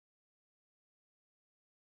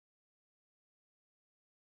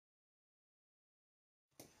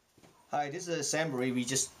Hi, this is assembly. We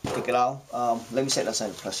just take it out. Let me set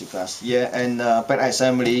aside the plastic glass. Yeah, and backlight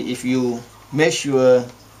assembly. If you measure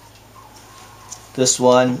this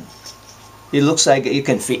one, it looks like you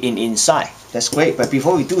can fit inside. That's great. But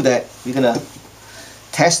before we do that, we're gonna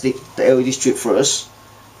test the LED strip first.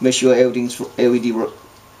 Make sure everything's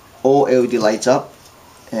all LED lights up,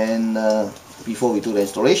 and before we do the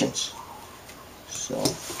installations. So.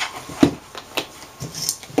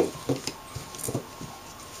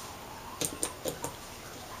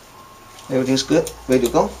 Everything's good, ready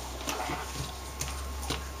to go.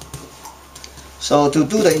 So to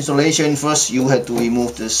do the installation, first you have to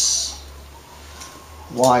remove this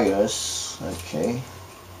wires. Okay,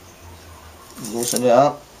 loosen it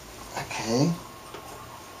up. Okay,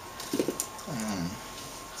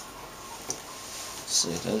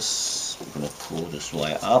 see this. We're gonna pull this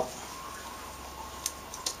wire up.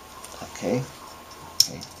 Okay.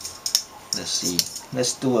 Let's see.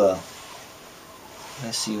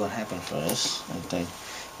 Let's see what happens first. And then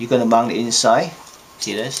you're gonna mount the inside.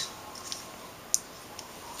 See this?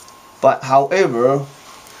 But however,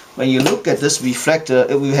 when you look at this reflector,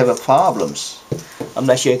 it will have a problems. I'm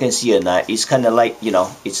not sure you can see it now. It's kind of like, you know,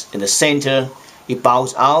 it's in the center. It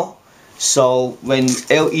bows out. So when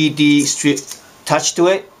LED strip touch to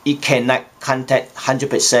it, it cannot contact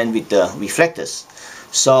 100% with the reflectors.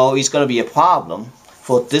 So it's gonna be a problem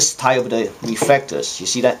for this type of the reflectors. You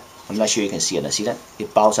see that? I'm not sure you can see it. See that?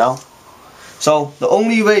 It bows out. So the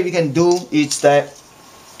only way we can do is that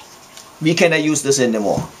we cannot use this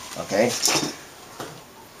anymore. Okay.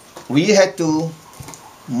 We had to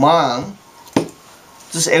mount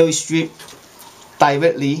this LED strip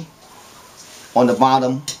directly on the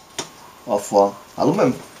bottom of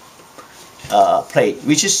aluminum plate,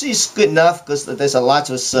 which is good enough because there's a lot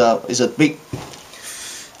of it's a big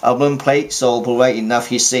aluminum plate, so provide enough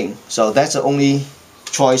heat sink. So that's the only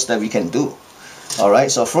choice that we can do.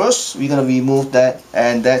 Alright, so first we're gonna remove that,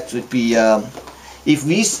 and that would be if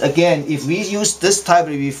we use this type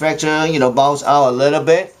of reflector, you know, bounce out a little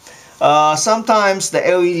bit. Sometimes the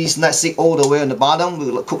LED is not sit all the way on the bottom.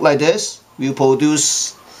 We'll cook like this. We'll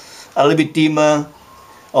produce a little bit dimmer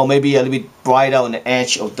or maybe a little bit brighter on the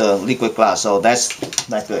edge of the liquid glass. So that's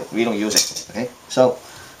not good. We don't use it. Okay, so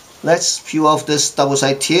let's peel off this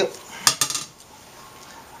double-sided tape.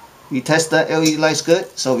 We test the LED light's good,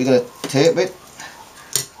 so we're gonna tape it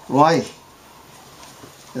right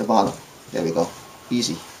at the bottom. There we go,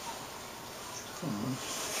 easy.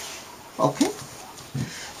 Okay,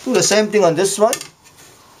 do the same thing on this one.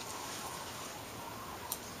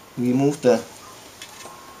 Remove the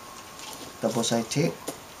double-sided tape.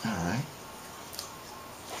 All right,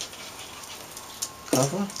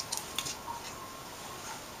 cover.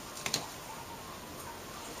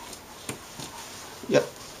 Yep.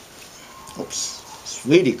 Oops, it's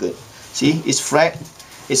really good. See, it's flat.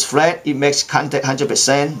 It's flat. It makes contact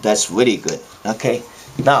 100%. That's really good. Okay.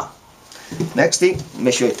 Now, next thing,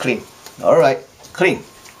 make sure it's clean. All right, clean.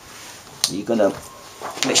 You're gonna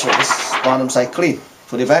make sure this bottom side clean.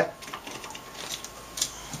 Put it back.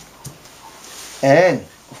 And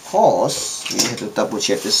of course, we have to double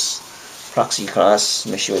check this plexiglass.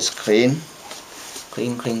 Make sure it's clean.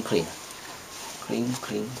 Clean.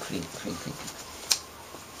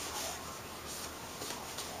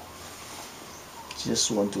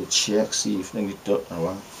 Just want to check, see if any dirt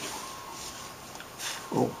around.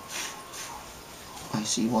 Oh, I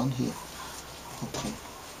see one here. Okay.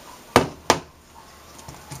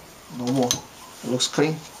 No more. It looks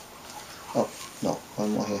clean. Oh, no,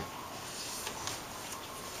 one more here.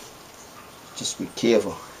 Just be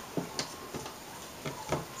careful.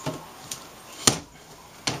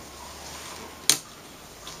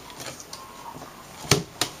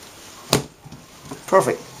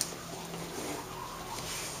 Perfect.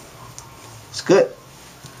 It's good.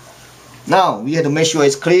 Now we have to make sure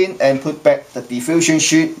it's clean and put back the diffusion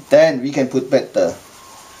sheet. Then we can put back the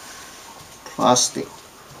plastic.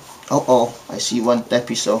 Oh, I see one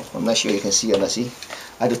episode. I'm not sure you can see it. Let's see.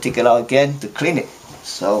 I have to take it out again to clean it.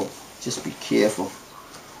 So just be careful.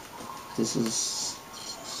 This is.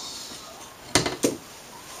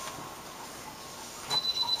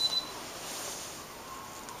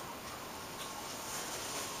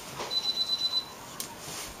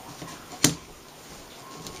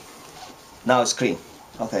 Now it's clean.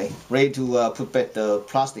 Okay, ready to put back the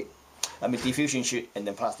plastic, diffusion sheet and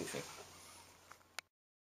then plastic thing.